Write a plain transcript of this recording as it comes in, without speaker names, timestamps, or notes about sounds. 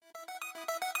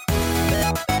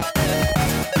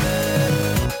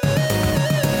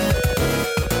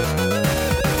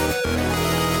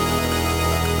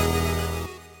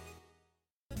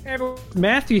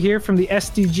Matthew here from the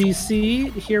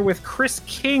SDGC, here with Chris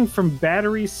King from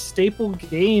Battery Staple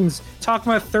Games,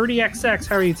 talking about 30XX.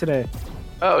 How are you today?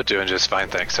 Oh, doing just fine,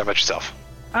 thanks. How about yourself?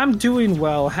 I'm doing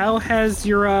well. How has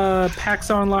your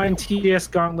PAX Online TDS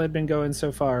Gauntlet been going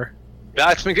so far?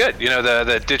 It's been good. You know,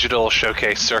 the digital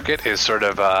showcase circuit is sort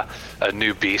of a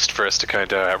new beast for us to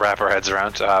kind of wrap our heads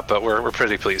around, but we're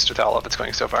pretty pleased with how all of it's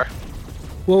going so far.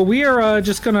 Well, we are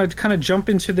just going to kind of jump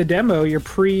into the demo, your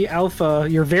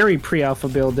very pre-alpha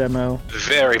build demo.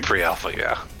 Very pre-alpha,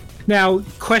 yeah. Now,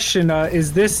 question,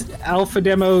 is this alpha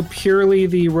demo purely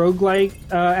the roguelike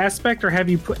aspect, or have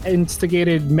you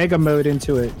instigated Mega Mode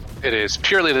into it? It is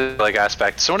purely the like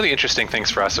aspect. So one of the interesting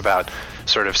things for us about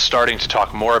sort of starting to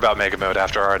talk more about Mega Mode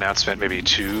after our announcement maybe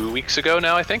 2 weeks ago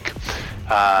now, I think,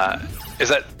 is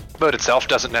that mode itself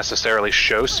doesn't necessarily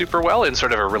show super well in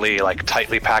sort of a really like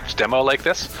tightly packed demo like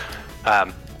this.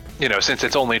 You know, since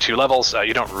it's only 2 levels,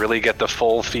 you don't really get the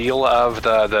full feel of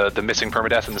the missing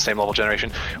permadeath in the same level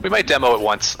generation. We might demo it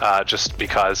once just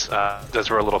because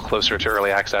we're a little closer to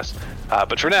early access.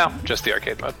 But for now, just the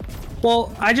arcade mode. Well,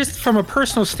 from a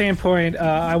personal standpoint,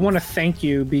 I want to thank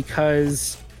you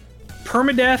because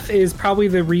permadeath is probably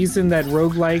the reason that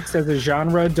roguelikes as a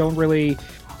genre don't really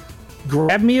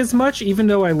grab me as much, even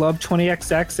though I love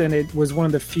 20XX and it was one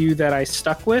of the few that I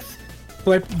stuck with.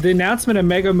 But the announcement of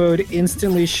Mega Mode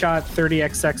instantly shot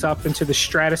 30XX up into the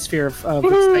stratosphere of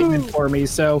excitement for me.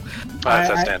 So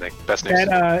that's outstanding. Best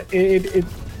news.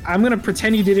 I'm going to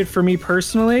pretend you did it for me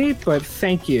personally, but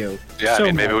thank you. Yeah, so I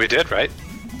mean, maybe we did, right?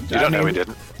 You don't know we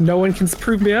didn't. No one can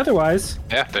prove me otherwise.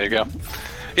 Yeah, there you go.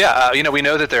 Yeah, you know, we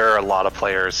know that there are a lot of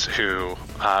players who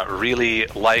really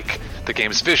like the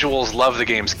game's visuals, love the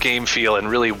game's game feel, and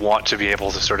really want to be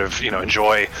able to sort of, you know,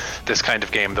 enjoy this kind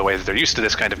of game the way that they're used to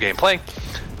this kind of game playing.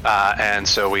 And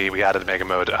so we added the Mega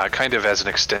Mode kind of as an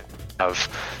extent of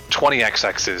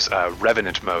 20XX's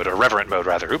Revenant mode, or Reverent mode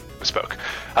rather.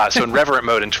 So in Reverent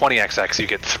mode in 20XX, you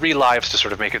get 3 lives to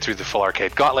sort of make it through the full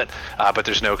arcade gauntlet, but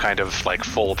there's no kind of like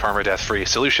full permadeath-free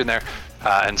solution there.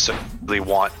 And so we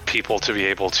want people to be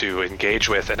able to engage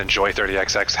with and enjoy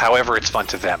 30XX however it's fun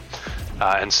to them.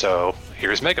 And so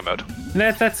here's Mega Mode.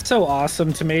 That's so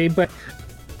awesome to me, but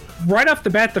right off the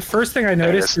bat, the first thing I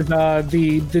noticed is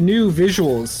the new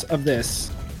visuals of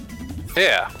this.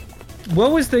 Yeah.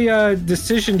 What was the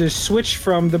decision to switch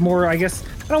from the more, I guess,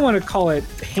 I don't want to call it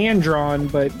hand-drawn,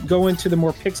 but go into the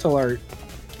more pixel art?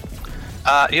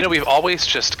 You know, we've always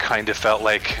just kind of felt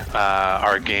like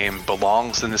our game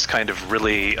belongs in this kind of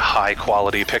really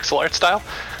high-quality pixel art style.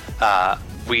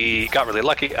 We got really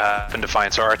lucky in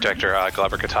Defiance, our art director,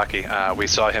 Glaber Kataki. We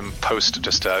saw him post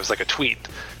just, it was like a tweet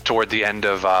toward the end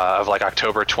of like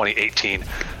October 2018,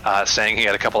 saying he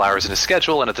had a couple hours in his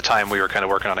schedule, and at the time we were kind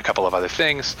of working on a couple of other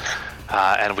things,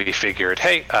 and we figured,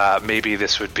 hey, maybe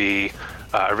this would be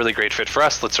a really great fit for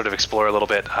us. Let's sort of explore a little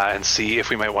bit and see if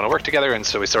we might want to work together. And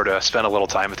so we sort of spent a little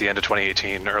time at the end of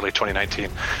 2018, early 2019,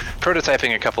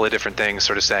 prototyping a couple of different things,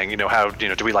 sort of saying, you know, how, you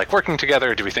know, do we like working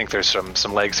together? Do we think there's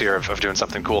some legs here of doing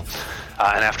something cool?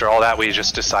 And after all that, we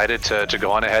just decided to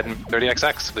go on ahead and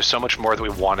 30XX. There's so much more that we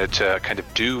wanted to kind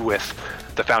of do with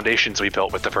the foundations we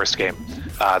built with the first game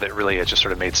that really it just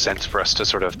sort of made sense for us to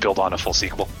sort of build on a full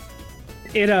sequel.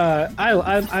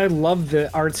 I love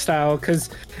the art style, because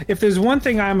if there's one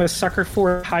thing I'm a sucker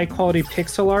for, high quality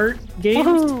pixel art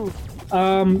games.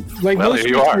 Like well, most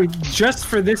recently, just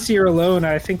for this year alone,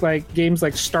 I think like games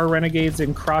like Star Renegades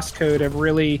and Crosscode have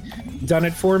really done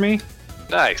it for me.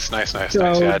 Nice.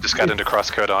 Yeah, I just got into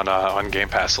Crosscode on Game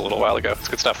Pass a little while ago. It's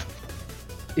good stuff.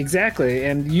 Exactly,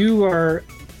 and you are,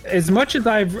 as much as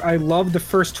I love the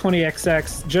first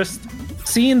 20XX, just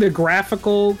seeing the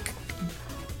graphical,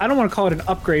 I don't want to call it an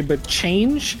upgrade, but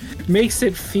change makes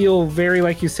it feel very,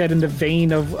 like you said, in the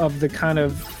vein of the kind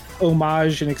of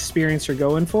homage and experience you're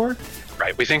going for.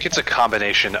 Right. We think it's a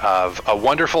combination of a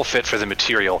wonderful fit for the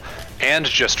material and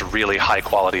just really high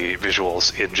quality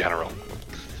visuals in general.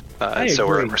 And so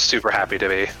we're super happy to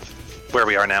be where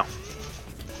we are now.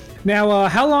 Now,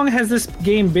 how long has this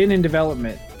game been in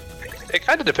development? It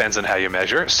kind of depends on how you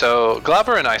measure. So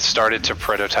Glaber and I started to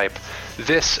prototype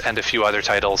this and a few other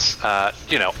titles,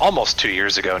 you know, almost 2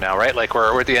 years ago now, right? Like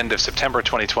we're at the end of September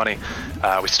 2020.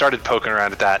 We started poking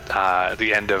around at that at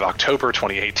the end of October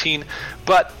 2018,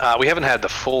 but we haven't had the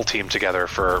full team together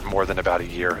for more than about a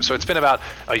year. So it's been about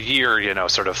a year, you know,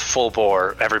 sort of full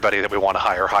bore, everybody that we want to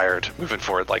hire hired, moving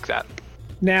forward like that.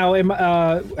 Now,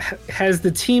 has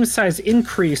the team size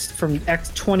increased from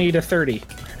X20 to 30?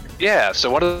 Yeah, so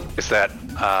one of the things that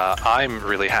I'm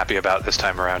really happy about this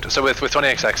time around. So with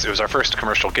 20XX, it was our first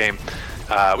commercial game.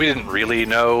 We didn't really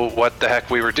know what the heck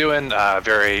we were doing.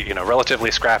 Very,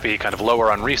 relatively scrappy, kind of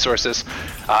lower on resources.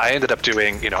 I ended up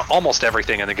doing, almost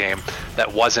everything in the game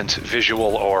that wasn't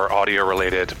visual or audio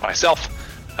related myself.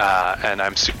 And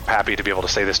I'm super happy to be able to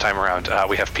say this time around,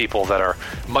 we have people that are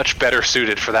much better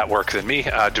suited for that work than me,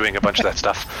 doing a bunch of that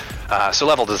stuff. So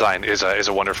level design is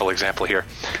a wonderful example here.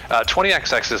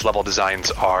 20xx's level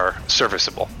designs are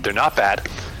serviceable. They're not bad.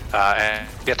 And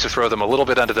I get to throw them a little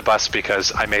bit under the bus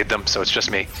because I made them, so it's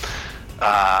just me.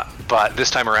 But this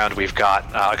time around, we've got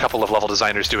a couple of level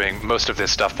designers doing most of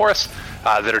this stuff for us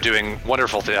that are doing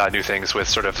wonderful new things with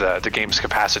sort of the game's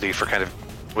capacity for kind of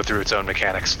through its own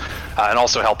mechanics, and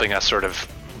also helping us sort of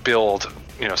build,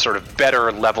 sort of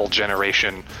better level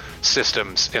generation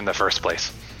systems in the first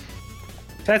place.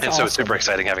 That's and awesome. So it's super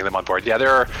exciting having them on board.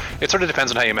 Yeah, it sort of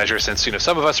depends on how you measure, since,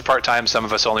 some of us are part-time, some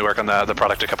of us only work on the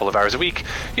product a couple of hours a week.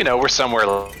 We're somewhere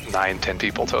 9-10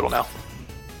 people total now.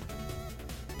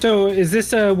 So is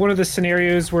this one of the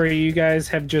scenarios where you guys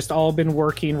have just all been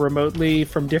working remotely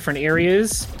from different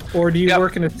areas, or do you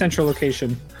work in a central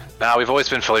location? No, we've always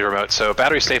been fully remote. So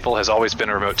Battery Staple has always been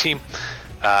a remote team.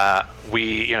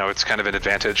 It's kind of an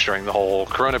advantage during the whole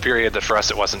Corona period that for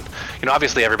us it wasn't.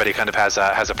 Obviously everybody kind of has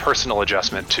a personal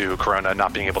adjustment to Corona,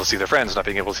 not being able to see their friends, not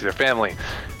being able to see their family,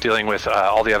 dealing with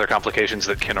all the other complications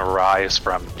that can arise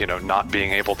from not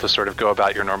being able to sort of go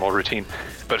about your normal routine.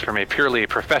 But from a purely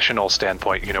professional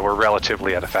standpoint, we're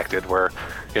relatively unaffected. We're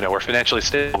financially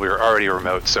stable. We were already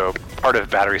remote, so part of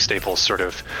Battery Staple's sort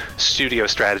of studio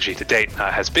strategy to date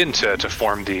has been to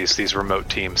form these remote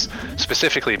teams,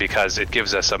 specifically because it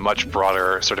gives us a much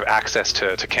broader sort of access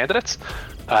to candidates.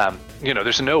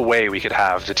 There's no way we could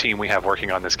have the team we have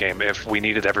working on this game if we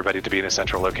needed everybody to be in a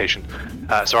central location.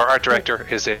 So our art director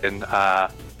is in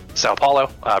Sao Paulo,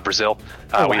 Brazil.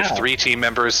 We have 3 team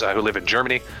members who live in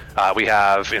Germany. We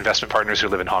have investment partners who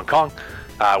live in Hong Kong.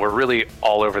 We're really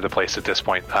all over the place at this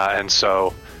point, and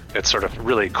so it's sort of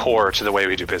really core to the way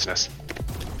we do business.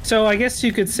 So I guess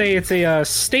you could say it's a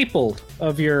staple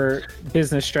of your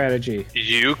business strategy.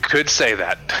 You could say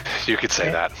that. You could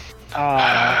say that.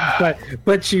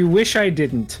 But you wish I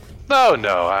didn't.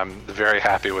 No, I'm very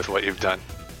happy with what you've done.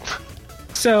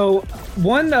 So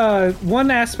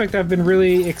one aspect I've been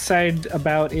really excited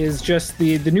about is just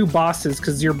the new bosses,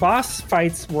 because your boss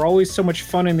fights were always so much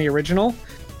fun in the original.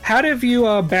 How have you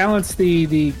balanced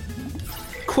the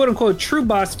quote unquote true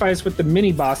boss fights with the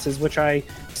mini bosses, which I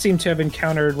seem to have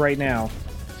encountered right now?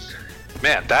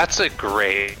 Man, that's a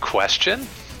great question.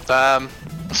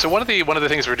 So one of the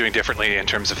things we're doing differently in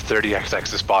terms of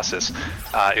 30xx's bosses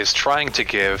is trying to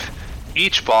give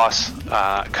each boss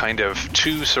kind of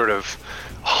 2 sort of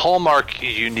hallmark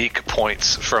unique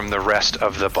points from the rest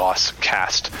of the boss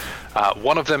cast.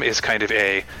 One of them is kind of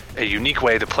a unique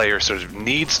way the player sort of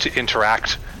needs to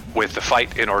interact with the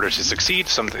fight in order to succeed.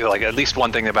 Something like at least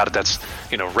one thing about it that's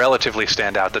relatively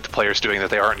stand out that the player's doing that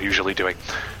they aren't usually doing.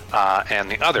 And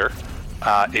the other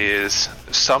is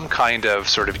some kind of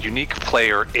sort of unique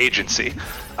player agency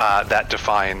that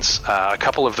defines a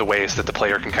couple of the ways that the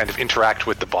player can kind of interact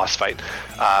with the boss fight.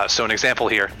 So an example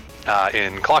here.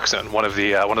 In Clock Zone, one of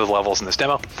the levels in this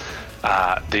demo,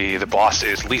 the boss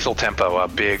is Lethal Tempo, a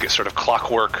big sort of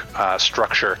clockwork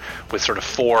structure with sort of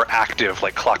 4 active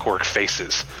like clockwork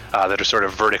faces that are sort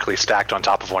of vertically stacked on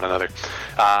top of one another.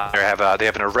 They have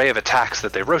an array of attacks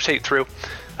that they rotate through,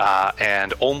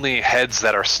 and only heads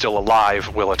that are still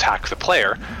alive will attack the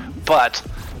player. But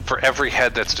for every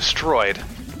head that's destroyed,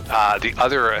 the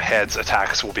other head's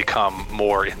attacks will become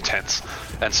more intense.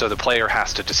 And so the player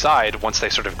has to decide, once they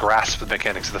sort of grasp the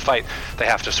mechanics of the fight, they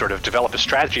have to sort of develop a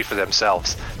strategy for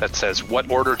themselves that says, what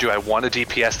order do I want to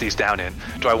DPS these down in?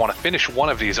 Do I want to finish one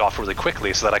of these off really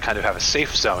quickly so that I kind of have a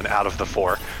safe zone out of the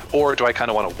 4? Or do I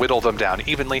kind of want to whittle them down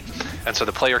evenly? And so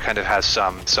the player kind of has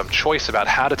some choice about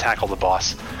how to tackle the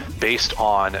boss based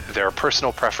on their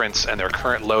personal preference and their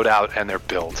current loadout and their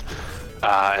build.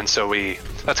 And so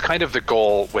that's kind of the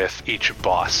goal with each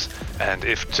boss. And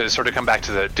if to sort of come back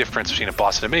to the difference between a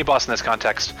boss and a mini boss in this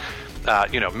context,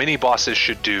 mini bosses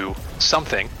should do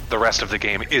something the rest of the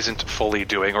game isn't fully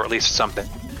doing, or at least something,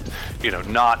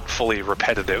 not fully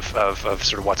repetitive of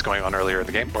sort of what's going on earlier in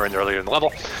the game or earlier in the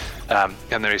level.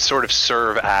 And they sort of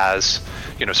serve as,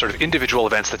 sort of individual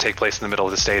events that take place in the middle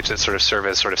of the stage that sort of serve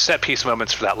as sort of set piece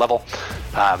moments for that level,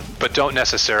 but don't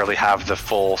necessarily have the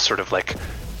full sort of like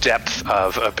depth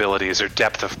of abilities or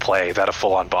depth of play that a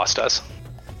full-on boss does.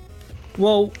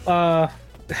 Well,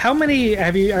 how many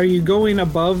are you going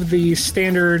above the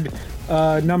standard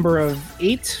number of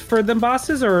 8 for the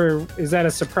bosses, or is that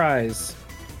a surprise?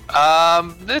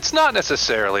 It's not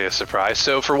necessarily a surprise.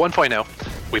 So for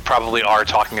 1.0, we probably are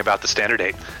talking about the standard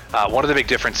 8. One of the big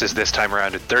differences this time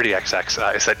around in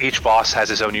 30XX is that each boss has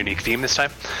his own unique theme this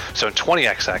time. So in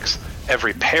 20XX,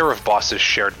 every pair of bosses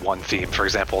shared one theme. For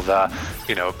example, the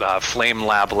Flame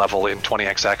Lab level in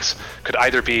 20XX could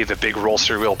either be the big roll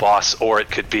cereal boss, or it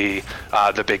could be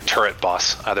the big turret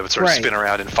boss that would sort of spin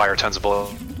around and fire tons of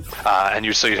bullets.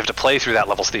 So you'd have to play through that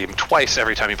level's theme twice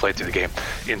every time you played through the game.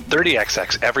 In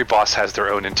 30XX, every boss has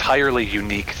their own entirely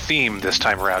unique theme this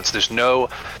time around. So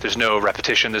there's no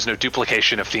repetition, there's no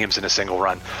duplication of themes in a single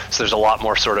run. So there's a lot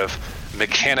more sort of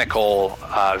mechanical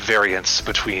variance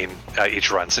between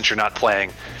each run, since you're not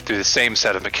playing through the same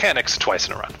set of mechanics twice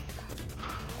in a run.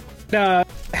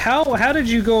 How did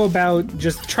you go about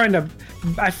just trying to?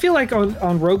 I feel like on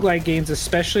roguelike games,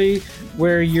 especially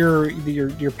where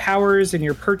your powers and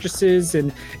your purchases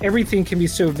and everything can be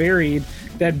so varied,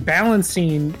 that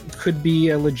balancing could be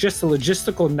a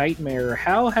logistical nightmare.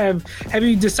 How have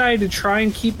you decided to try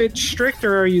and keep it strict,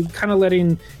 or are you kind of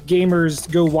letting gamers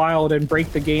go wild and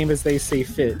break the game as they see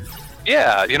fit?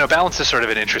 Yeah, balance is sort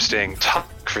of an interesting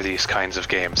topic for these kinds of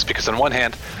games, because on one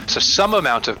hand, so some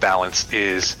amount of balance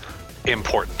is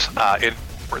important. It's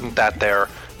important that there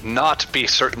not be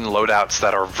certain loadouts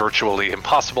that are virtually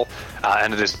impossible,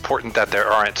 and it is important that there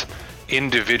aren't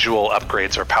individual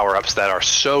upgrades or power-ups that are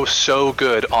so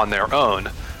good on their own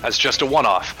as just a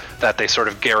one-off that they sort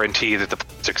of guarantee that the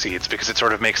player succeeds, because it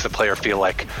sort of makes the player feel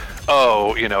like,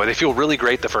 they feel really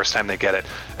great the first time they get it,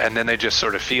 and then they just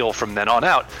sort of feel from then on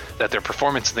out that their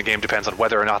performance in the game depends on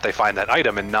whether or not they find that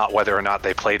item and not whether or not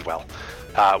they played well.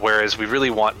 Whereas we really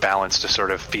want balance to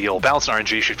sort of feel, balance in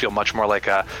RNG should feel much more like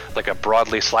a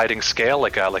broadly sliding scale,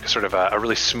 like a sort of a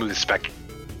really smooth spectrum.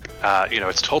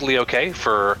 It's totally okay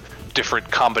for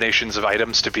different combinations of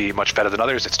items to be much better than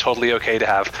others. It's totally okay to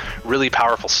have really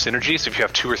powerful synergies. If you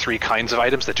have 2 or 3 kinds of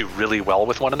items that do really well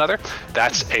with one another,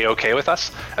 that's a-okay with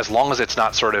us, as long as it's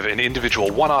not sort of an individual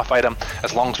one-off item,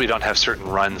 as long as we don't have certain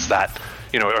runs that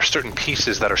or certain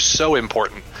pieces that are so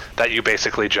important that you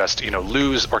basically just,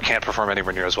 lose or can't perform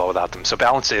anywhere near as well without them. So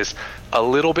balance is a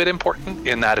little bit important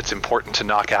in that it's important to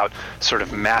knock out sort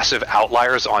of massive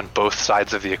outliers on both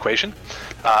sides of the equation.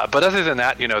 But other than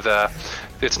that,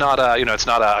 it's not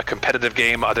a competitive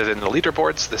game other than the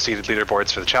leaderboards, the seeded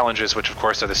leaderboards for the challenges, which of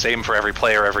course are the same for every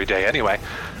player every day anyway.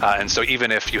 And so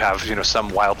even if you have, some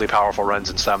wildly powerful runs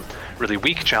and some really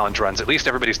weak challenge runs, at least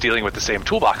everybody's dealing with the same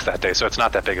toolbox that day, so it's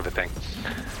not that big of a thing.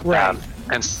 Right.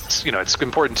 It's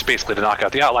important to basically to knock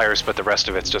out the outliers, but the rest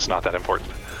of it's just not that important.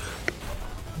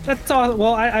 That's all.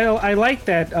 Well, I like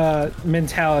that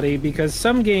mentality, because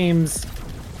some games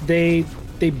they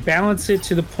balance it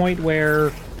to the point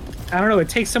where, I don't know, it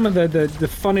takes some of the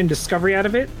fun and discovery out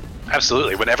of it.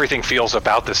 Absolutely. When everything feels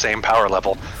about the same power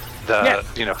level,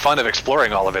 the fun of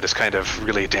exploring all of it is kind of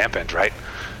really dampened, right?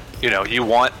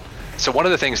 So one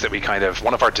of the things that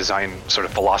one of our design sort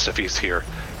of philosophies here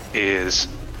is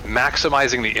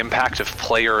maximizing the impact of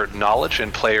player knowledge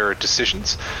and player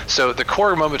decisions. So the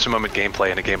core moment-to-moment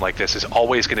gameplay in a game like this is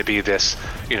always going to be this,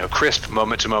 crisp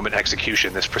moment-to-moment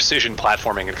execution, this precision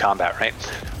platforming and combat, right?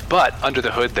 But under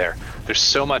the hood there's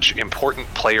so much important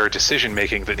player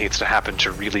decision-making that needs to happen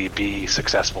to really be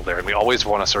successful there. And we always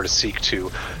want to sort of seek to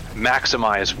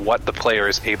maximize what the player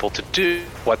is able to do,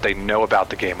 what they know about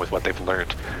the game with what they've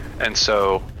learned. And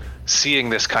so seeing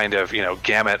this kind of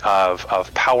gamut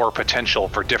of power potential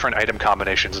for different item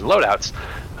combinations and loadouts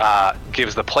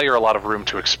gives the player a lot of room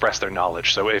to express their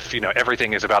knowledge. So if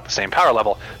everything is about the same power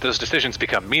level, those decisions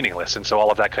become meaningless, and so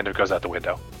all of that kind of goes out the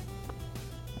window.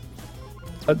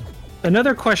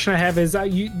 Another question I have is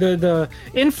the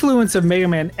influence of Mega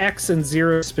Man X and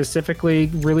Zero specifically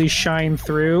really shine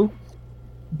through,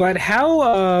 but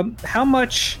how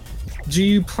much do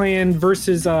you plan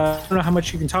versus I don't know how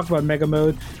much you can talk about Mega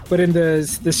Mode, but in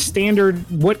the standard,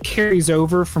 what carries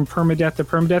over from permadeath to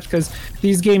permadeath? Because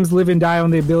these games live and die on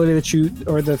the ability that you,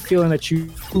 or the feeling that you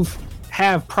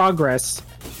have progress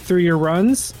through your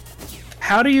runs.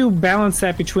 How do you balance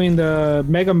that between the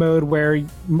Mega Mode, where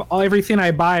everything I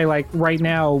buy like right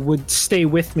now would stay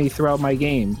with me throughout my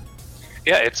game?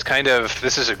 Yeah,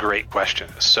 this is a great question.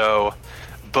 So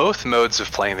both modes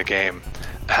of playing the game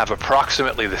have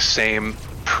approximately the same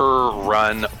per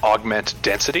run augment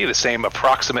density, the same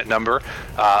approximate number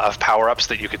of power-ups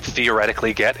that you could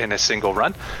theoretically get in a single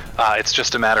run. It's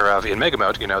just a matter of, in Mega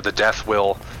Mode, the death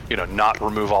will, not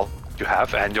remove all you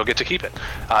have, and you'll get to keep it.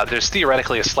 There's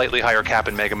theoretically a slightly higher cap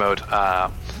in Mega Mode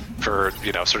for,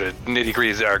 sort of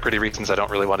gritty reasons I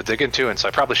don't really want to dig into, and so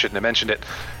I probably shouldn't have mentioned it.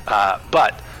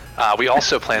 But we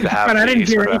also plan to have... But I didn't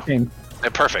hear anything.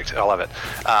 Perfect, I love it.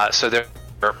 So there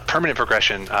permanent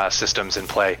progression systems in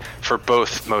play for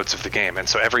both modes of the game. And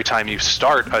so every time you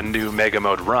start a new Mega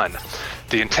Mode run,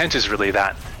 the intent is really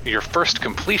that your first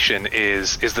completion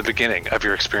is the beginning of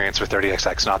your experience with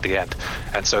 30XX, not the end.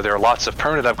 And so there are lots of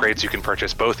permanent upgrades you can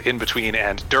purchase both in between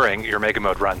and during your Mega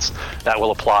Mode runs that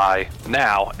will apply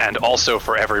now and also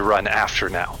for every run after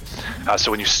now. So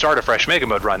when you start a fresh Mega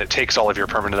Mode run, it takes all of your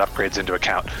permanent upgrades into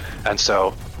account. And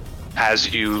so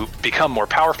as you become more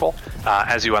powerful,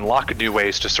 as you unlock new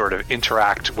ways to sort of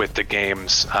interact with the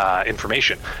game's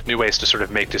information, new ways to sort of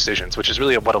make decisions, which is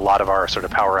really what a lot of our sort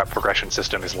of power-up progression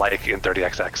system is like in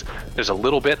 30XX. There's a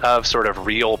little bit of sort of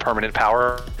real permanent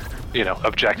power,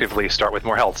 objectively start with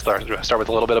more health, start with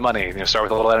a little bit of money, start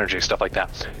with a little energy, stuff like that.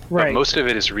 Right. But most of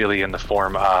it is really in the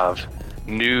form of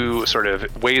new sort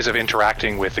of ways of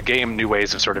interacting with the game, new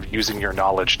ways of sort of using your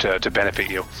knowledge to benefit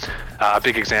you. A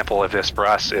big example of this for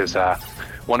us is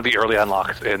one of the early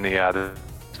unlocks in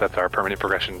that's our permanent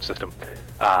progression system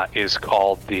is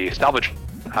called the salvage.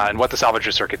 And what the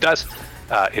salvager circuit does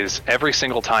is every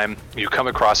single time you come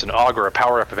across an AUG or a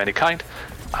power-up of any kind,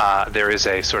 there is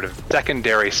a sort of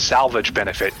secondary salvage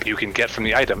benefit you can get from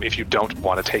the item if you don't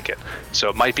want to take it. So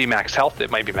it might be max health,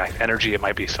 it might be max energy, it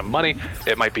might be some money,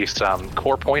 it might be some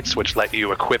core points which let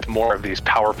you equip more of these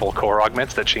powerful core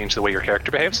augments that change the way your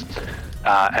character behaves.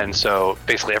 And so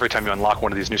basically every time you unlock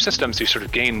one of these new systems, you sort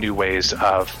of gain new ways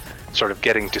of sort of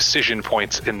getting decision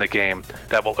points in the game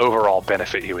that will overall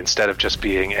benefit you, instead of just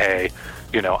being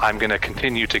I'm going to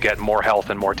continue to get more health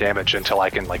and more damage until I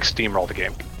can steamroll the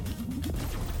game.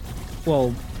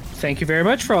 Well, thank you very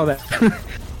much for all that.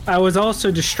 I was also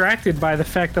distracted by the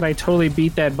fact that I totally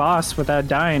beat that boss without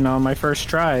dying on my first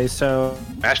try, so...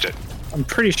 Mashed it. I'm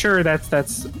pretty sure that's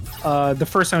the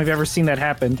first time I've ever seen that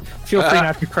happen. Feel free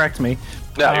not to correct me.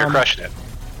 No, you're crushing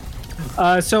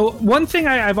it. So one thing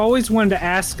I've always wanted to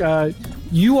ask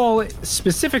you all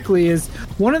specifically is,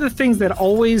 one of the things that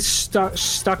always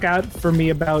stuck out for me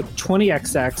about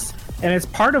 20XX, and it's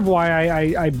part of why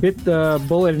I bit the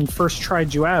bullet and first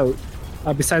tried you out,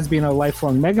 besides being a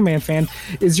lifelong Mega Man fan,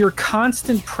 is your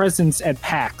constant presence at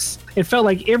PAX. It felt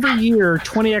like every year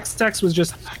 20XX was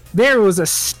just there. It was a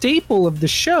staple of the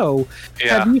show.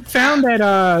 Yeah. Have you found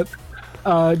that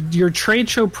your trade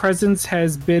show presence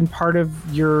has been part of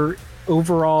your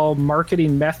overall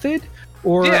marketing method?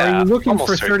 Or are you looking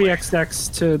for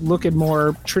 30XX to look at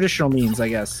more traditional means, I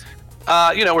guess?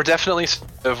 We're definitely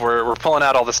we're pulling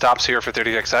out all the stops here for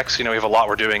 30XX. We have a lot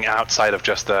we're doing outside of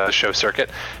just the show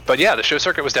circuit. But yeah, the show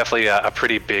circuit was definitely a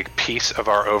pretty big piece of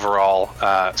our overall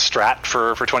strat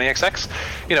for 20XX.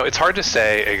 It's hard to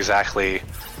say exactly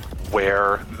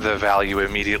where the value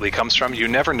immediately comes from. You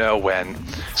never know when.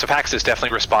 So PAX is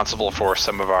definitely responsible for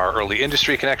some of our early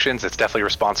industry connections. It's definitely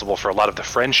responsible for a lot of the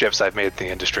friendships I've made in the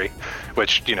industry,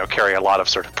 which carry a lot of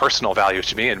sort of personal value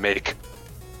to me and make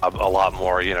a lot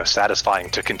more satisfying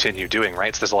to continue doing,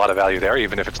 right? So there's a lot of value there,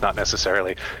 even if it's not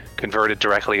necessarily converted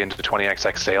directly into the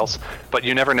 20XX sales. But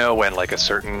you never know when a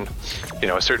certain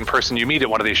person you meet at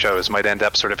one of these shows might end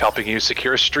up sort of helping you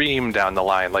secure a stream down the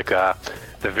line.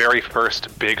 The very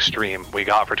first big stream we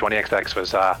got for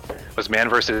 20XX was Man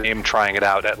vs. Game trying it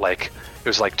out at it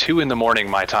was 2 in the morning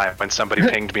my time when somebody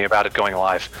pinged me about it going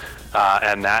live,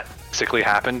 and that basically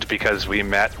happened because we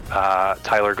met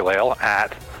Tyler Galale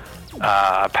at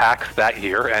PAX that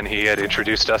year, and he had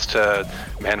introduced us to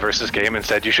Man vs. Game and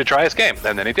said you should try his game,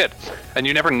 and then he did. And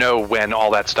you never know when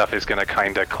all that stuff is going to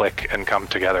kind of click and come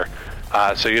together.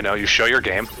 So you show your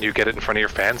game, you get it in front of your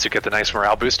fans, you get the nice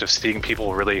morale boost of seeing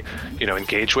people really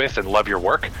engage with and love your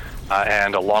work,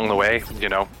 and along the way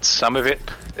some of it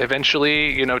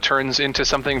eventually turns into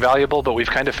something valuable. But we've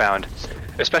kind of found,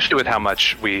 especially with how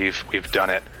much we've done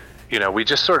it, we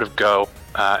just sort of go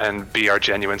and be our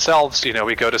genuine selves.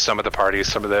 We go to some of the parties,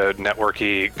 some of the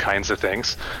networky kinds of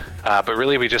things, but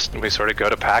really we sort of go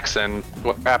to PAX, and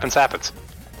what happens.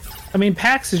 I mean,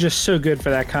 PAX is just so good for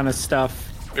that kind of stuff.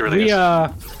 It really is.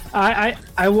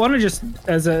 I want to just,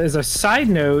 as a side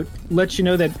note, let you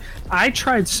know that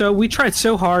we tried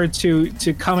so hard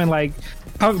to come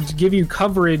and give you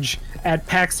coverage at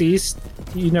PAX East,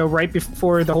 right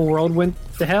before the whole world went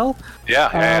to hell.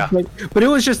 Yeah. But it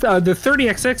was just the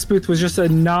 30XX booth was just a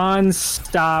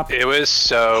non-stop. It was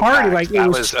so party. Packed. That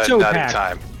was a nutty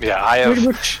time. Yeah,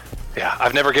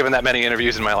 I've never given that many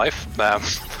interviews in my life.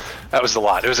 That was a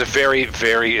lot. It was a very,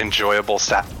 very enjoyable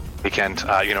weekend.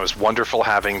 It was wonderful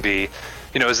having it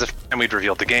was the time we'd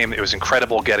revealed the game. It was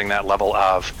incredible getting that level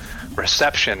of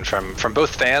reception from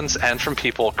both fans and from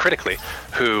people critically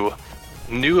who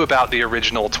knew about the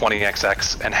original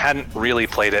 20XX and hadn't really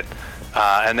played it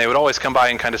And they would always come by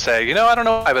and kind of say, I don't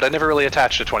know why, but I never really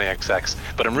attached to 20XX,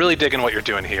 but I'm really digging what you're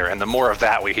doing here. And the more of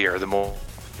that we hear, the more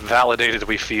validated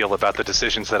we feel about the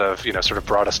decisions that have, sort of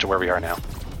brought us to where we are now.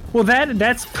 Well,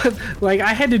 that's like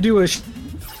I had to do a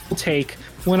take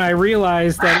when I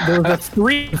realized that there was a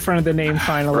 3 in front of the name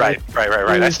finally. Right.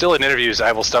 I still, in interviews,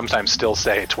 I will sometimes still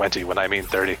say 20 when I mean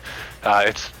 30.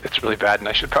 It's really bad, and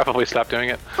I should probably stop doing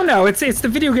it. Well, no, it's the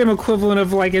video game equivalent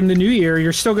of, like, in the new year,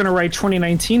 you're still going to write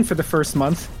 2019 for the first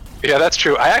month. Yeah, that's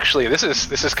true. I actually, this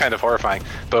is kind of horrifying,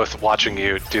 both watching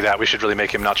you do that. We should really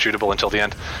make him not shootable until the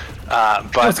end.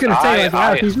 But I was going to say, like,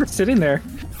 wow, he's just sitting there.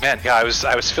 Man, yeah, I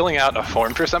was filling out a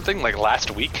form for something, like, last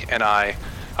week, and I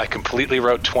completely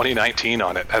wrote 2019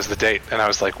 on it as the date, and I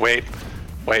was like, wait,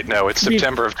 no, it's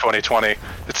September of 2020.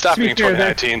 It stopped being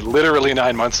 2019 literally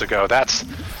 9 months ago. That's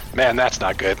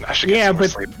not good. I should get some more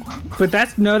sleep. But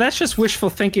that's just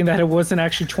wishful thinking that it wasn't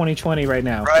actually 2020 right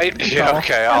now. Right? Yeah,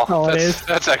 okay.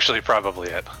 That's actually probably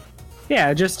it.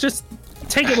 Yeah, just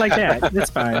take it like that.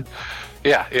 That's fine.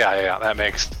 Yeah. That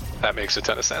makes a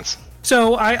ton of sense.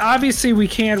 So we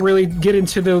can't really get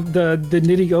into the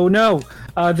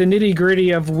nitty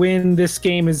gritty of when this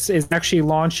game is actually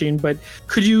launching. But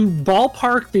could you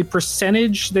ballpark the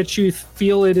percentage that you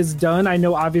feel it is done? I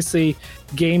know obviously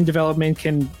game development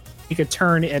can take a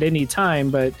turn at any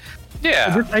time, but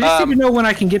yeah, I just need to know when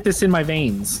I can get this in my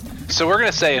veins. So we're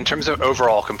going to say in terms of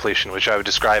overall completion, which I would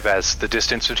describe as the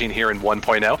distance between here and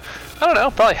 1.0, I don't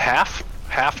know, probably half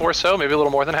or so, maybe a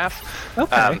little more than half.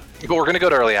 Okay. But we're going to go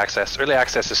to early access. Early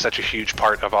access is such a huge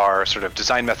part of our sort of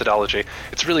design methodology.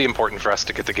 It's really important for us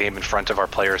to get the game in front of our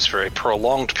players for a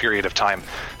prolonged period of time,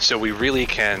 so we really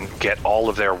can get all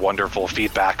of their wonderful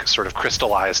feedback sort of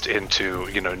crystallized into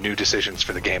new decisions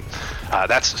for the game.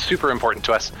 That's super important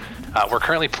to us. We're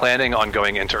currently planning on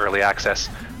going into early access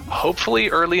hopefully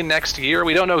early next year.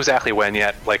 We don't know exactly when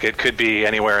yet. Like, it could be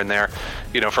anywhere in there.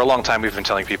 For a long time we've been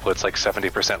telling people it's like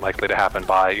 70% likely to happen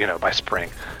by spring.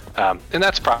 And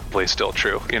that's probably still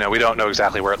true. We don't know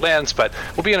exactly where it lands, but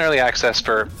we'll be in early access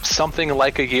for something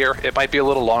like a year. It might be a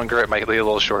little longer, it might be a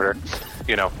little shorter.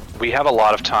 We have a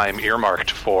lot of time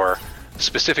earmarked for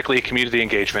specifically community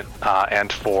engagement and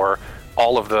for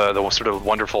all of the sort of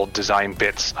wonderful design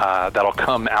bits that'll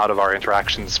come out of our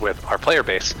interactions with our player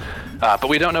base. But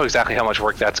we don't know exactly how much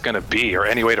work that's going to be or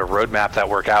any way to roadmap that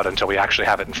work out until we actually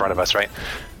have it in front of us, right?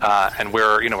 And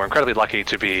we're incredibly lucky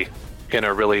to be in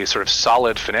a really sort of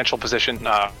solid financial position.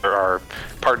 Our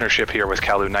partnership here with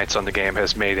Kowloon Knights on the game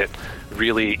has made it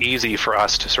really easy for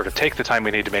us to sort of take the time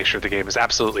we need to make sure the game is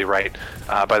absolutely right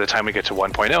by the time we get to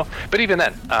 1.0. But even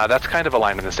then, that's kind of a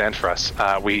line in the sand for us.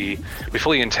 We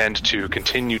fully intend to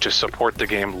continue to support the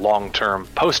game long-term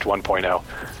post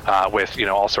 1.0 with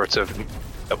all sorts of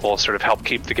that will sort of help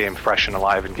keep the game fresh and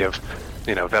alive and give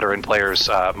veteran players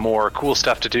more cool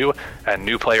stuff to do, and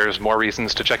new players more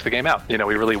reasons to check the game out. We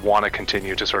really want to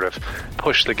continue to sort of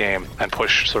push the game and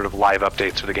push sort of live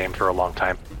updates for the game for a long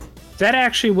time. That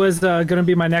actually was going to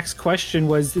be my next question,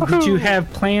 was did you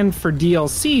have planned for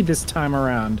DLC this time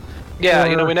around?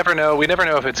 Yeah, we never know. We never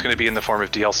know if it's going to be in the form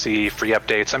of DLC, free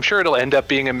updates. I'm sure it'll end up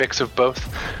being a mix of both.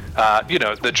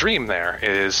 The dream there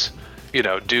is,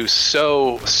 do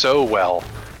so well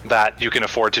that you can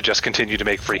afford to just continue to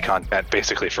make free content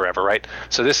basically forever, right?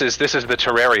 So this is the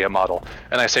Terraria model,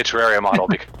 and I say Terraria model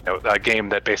because a game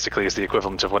that basically is the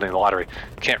equivalent of winning the lottery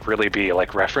can't really be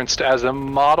like referenced as a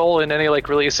model in any like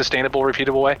really sustainable,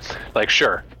 repeatable way. Like,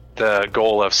 sure, the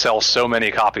goal of sell so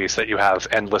many copies that you have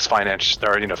endless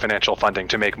financial funding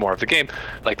to make more of the game,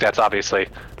 like that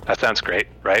sounds great,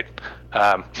 right?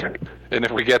 And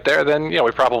if we get there, then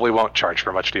we probably won't charge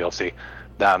for much DLC.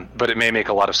 But it may make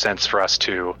a lot of sense for us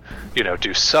to,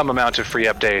 do some amount of free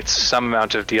updates, some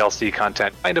amount of DLC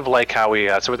content, kind of like how we,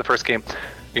 so with the first game,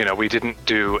 we didn't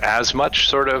do as much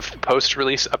sort of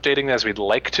post-release updating as we'd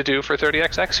like to do for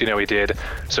 30XX. We did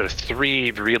sort of 3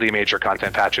 really major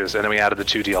content patches, and then we added the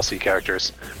 2 DLC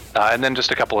characters, and then just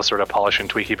a couple of sort of polish and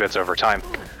tweaky bits over time,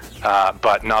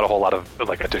 but not a whole lot of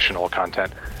like additional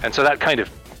content. And so that kind of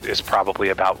is probably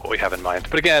about what we have in mind.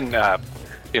 But again,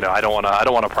 I don't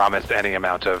want to promise any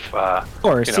amount of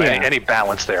any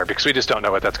balance there, because we just don't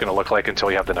know what that's going to look like until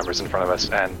we have the numbers in front of us.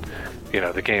 And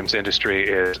the games industry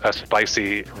is a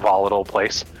spicy, volatile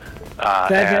place.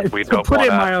 And we don't put it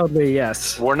mildly,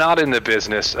 yes. We're not in the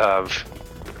business of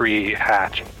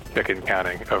pre-hatch chicken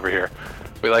counting over here.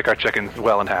 We like our chickens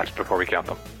well and hatched before we count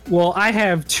them. Well, I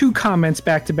have 2 comments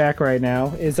back to back right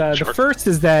now. Sure. The first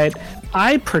is that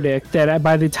I predict that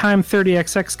by the time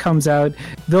 30XX comes out,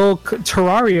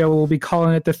 Terraria will be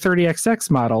calling it the 30XX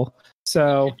model.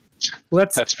 So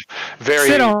that's very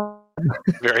sit on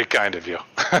Very kind of you.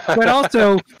 But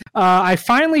also, I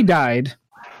finally died.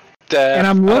 And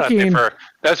I'm looking. That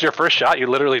was your first shot. You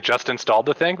literally just installed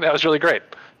the thing. That was really great.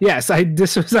 Yes, I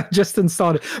just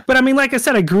installed it. But I mean, like I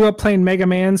said, I grew up playing Mega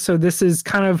Man, so this is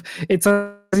kind of it's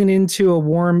into a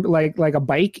warm like a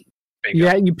bike.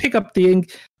 Yeah, you pick up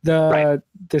the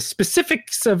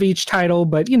specifics of each title,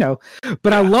 but you know.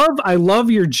 But I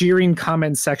love your jeering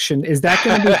comment section. Is that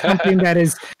going to be something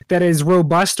that is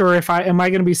robust, or am I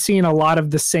going to be seeing a lot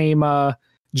of the same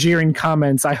jeering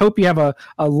comments? I hope you have a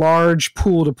large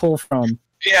pool to pull from.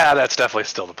 Yeah, that's definitely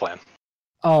still the plan.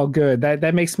 Oh, good.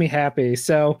 That makes me happy.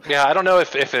 So yeah, I don't know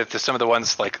if some of the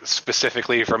ones like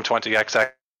specifically from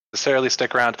 20XX necessarily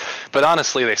stick around, but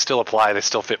honestly, they still apply. They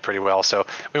still fit pretty well. So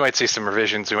we might see some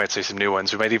revisions. We might see some new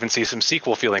ones. We might even see some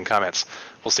sequel feeling comments.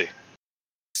 We'll see.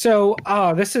 So,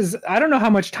 this is. I don't know how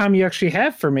much time you actually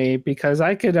have for me because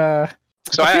I could.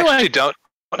 So I actually don't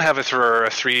have it for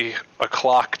a 3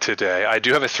 o'clock today. I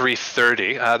do have a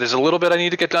 3:30. There's a little bit I need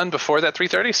to get done before that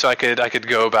 3:30, so I could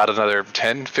go about another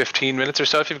 10, 15 minutes or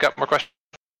so if you've got more questions.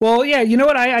 Well, yeah, you know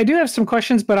what? I do have some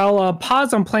questions, but I'll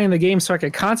pause on playing the game so I can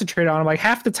concentrate on them. Like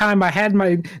half the time I had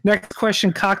my next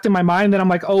question cocked in my mind, and then I'm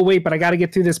like, oh, wait, but I got to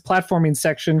get through this platforming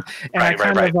section. And I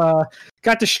kind of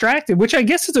got distracted, which I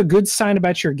guess is a good sign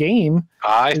about your game.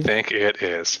 I think it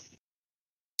is.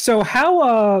 So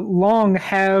how long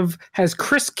has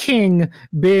Chris King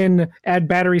been at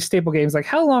Battery Staple Games? Like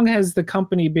how long has the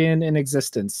company been in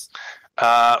existence?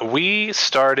 We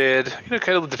started, it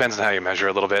kind of depends on how you measure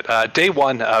a little bit. Day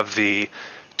one of the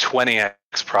 20X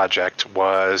project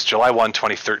was July 1,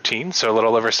 2013, so a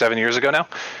little over 7 years ago now.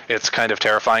 It's kind of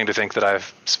terrifying to think that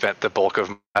I've spent the bulk of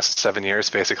the last 7 years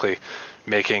basically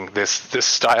making this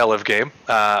style of game.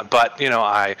 But,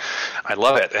 I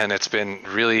love it, and it's been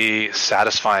really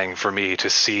satisfying for me to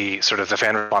see sort of the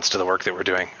fan response to the work that we're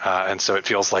doing. And so it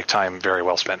feels like time very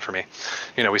well spent for me.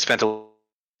 We spent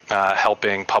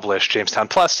helping publish Jamestown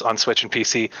Plus on Switch and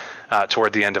PC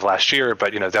toward the end of last year,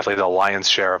 but definitely the lion's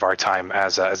share of our time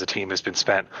as a team has been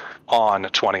spent on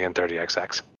 20 and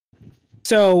 30XX.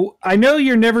 So I know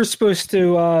you're never supposed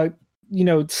to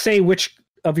say which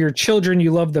of your children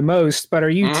you love the most, but are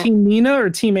you Team Nina or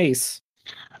Team Ace?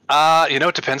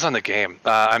 It depends on the game.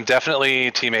 I'm definitely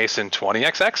Team Ace in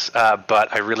 20XX,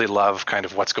 but I really love kind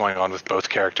of what's going on with both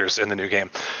characters in the new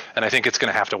game. And I think it's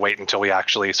going to have to wait until we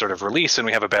actually sort of release and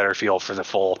we have a better feel for the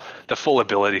full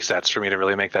ability sets for me to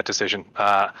really make that decision.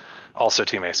 Also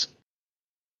Team Ace.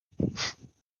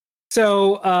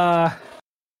 So,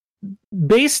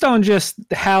 based on just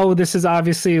how this is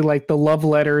obviously like the love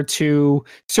letter to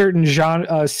certain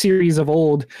series of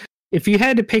old, if you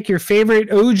had to pick your favorite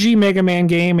OG Mega Man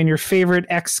game and your favorite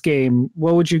X game,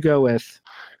 what would you go with?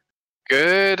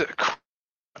 Good.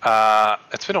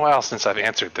 It's been a while since I've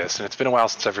answered this, and it's been a while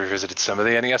since I've revisited some of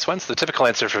the NES ones. The typical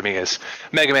answer for me is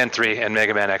Mega Man 3 and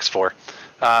Mega Man X4.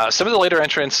 Some of the later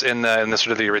entrants in the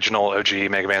sort of the original OG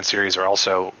Mega Man series are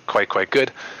also quite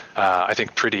good. I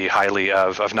think pretty highly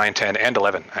of 9, 10, and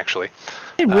 11, actually.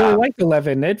 I really liked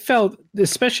 11. It felt,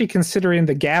 especially considering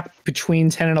the gap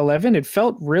between 10 and 11, it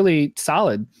felt really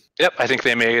solid. Yep, I think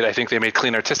they made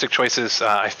clean artistic choices.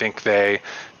 I think they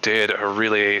did a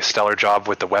really stellar job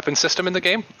with the weapon system in the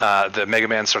game. The Mega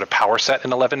Man sort of power set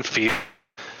in 11 feels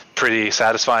pretty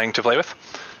satisfying to play with.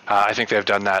 I think they've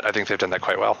done that. I think they've done that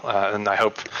quite well. And I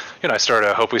hope,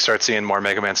 I hope we start seeing more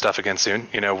Mega Man stuff again soon.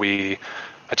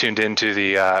 I tuned into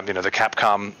the the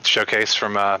Capcom showcase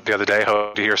from the other day.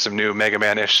 Hope to hear some new Mega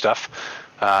Man-ish stuff,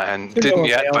 and didn't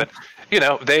yet. But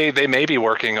they may be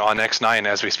working on X9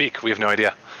 as we speak. We have no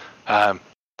idea.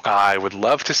 I would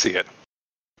love to see it.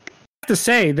 I have to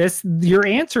say this, your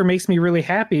answer makes me really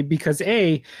happy because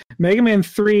Mega Man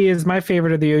 3 is my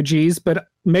favorite of the OGs, but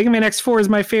Mega Man X4 is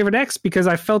my favorite X because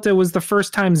I felt it was the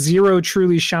first time Zero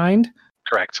truly shined.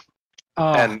 Correct.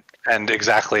 And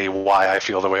exactly why I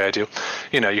feel the way I do.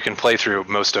 You can play through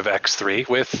most of X3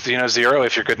 with, Zero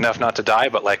if you're good enough not to die,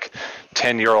 but like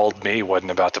 10-year-old me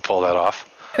wasn't about to pull that off.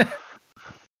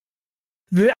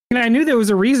 I knew there was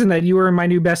a reason that you were my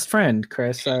new best friend,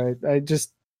 Chris. I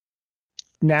just,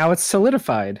 now it's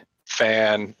solidified.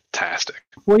 Fantastic.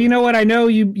 Well, you know what? I know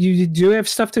you do have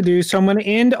stuff to do, so I'm going to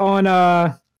end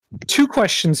on 2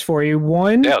 questions for you.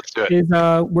 One is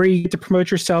where you get to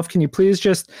promote yourself. Can you please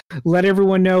just let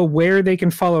everyone know where they can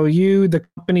follow you, the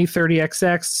company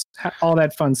 30XX, all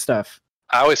that fun stuff?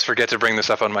 I always forget to bring this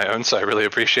up on my own, so I really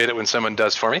appreciate it when someone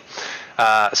does for me.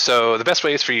 So the best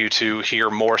way is for you to hear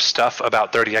more stuff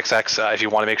about 30XX if you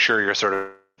want to make sure you're sort of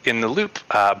in the loop,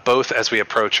 both as we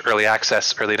approach early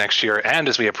access early next year and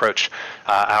as we approach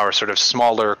our sort of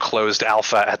smaller closed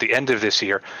alpha at the end of this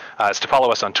year, is to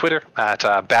follow us on Twitter at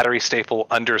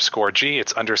batterystaple_G.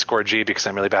 It's _G because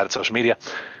I'm really bad at social media.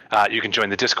 You can join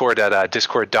the Discord at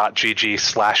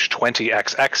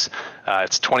discord.gg/20xx.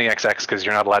 It's 20xx because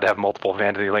you're not allowed to have multiple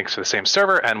vanity links to the same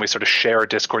server, and we sort of share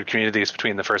Discord communities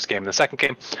between the first game and the second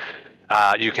game.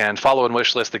 You can follow and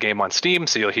wishlist the game on Steam,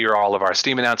 so you'll hear all of our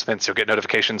Steam announcements. You'll get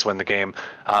notifications when the game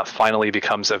finally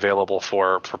becomes available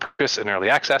for purchase in early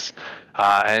access.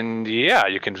 And yeah,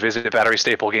 you can visit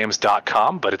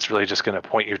batterystaplegames.com, but it's really just going to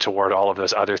point you toward all of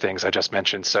those other things I just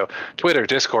mentioned. So Twitter,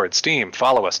 Discord, Steam,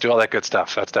 follow us, do all that good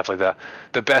stuff. That's definitely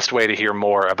the best way to hear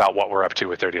more about what we're up to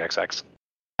with 30XX.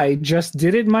 I just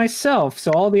did it myself,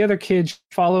 so all the other kids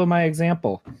follow my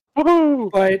example.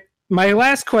 Woohoo! But my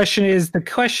last question is the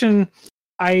question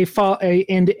I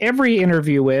end every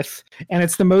interview with, and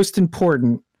it's the most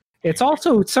important. It's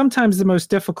also sometimes the most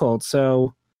difficult,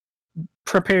 so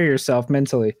prepare yourself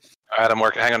mentally. All right, I'm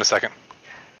working. Hang on a second.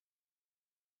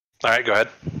 All right, go ahead.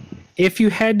 If you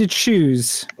had to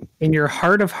choose in your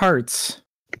heart of hearts,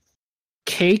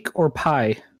 cake or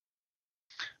pie?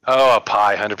 Oh, a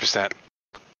pie, 100%.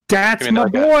 That's my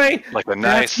boy! Like a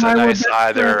nice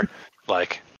either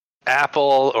like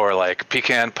apple or like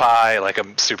pecan pie. Like,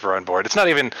 I'm super on board. It's not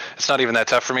even that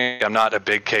tough for me. I'm not a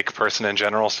big cake person in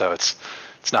general, so it's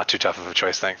not too tough of a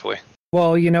choice, thankfully.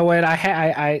 Well, you know what?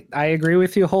 I agree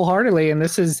with you wholeheartedly, and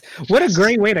this is what a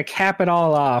great way to cap it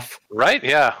all off. Right?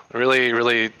 Yeah. Really,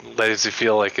 really lets you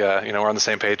feel like we're on the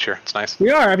same page here. It's nice.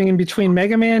 We are. I mean, between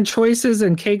Mega Man choices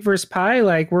and cake versus pie,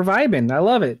 like, we're vibing. I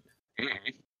love it.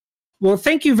 Mm-hmm. Well,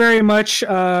 thank you very much,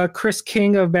 Chris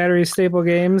King of Battery Staple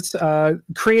Games,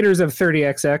 creators of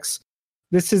 30XX.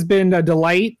 This has been a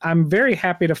delight. I'm very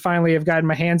happy to finally have gotten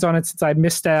my hands on it since I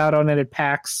missed out on it at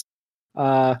PAX.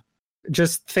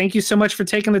 Just thank you so much for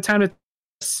taking the time to.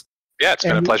 Yeah, it's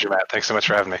been a pleasure, Matt. Thanks so much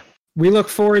for having me. We look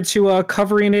forward to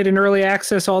covering it in early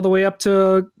access all the way up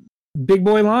to big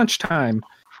boy launch time.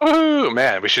 Woo,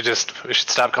 man! We should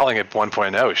stop calling it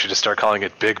 1.0. We should just start calling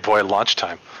it big boy launch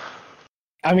time.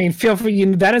 I mean, feel free.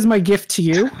 That is my gift to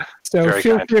you. So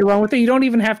feel free to run with it. You don't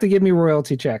even have to give me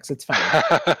royalty checks. It's fine.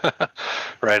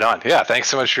 Right on. Yeah. Thanks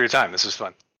so much for your time. This was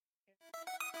fun.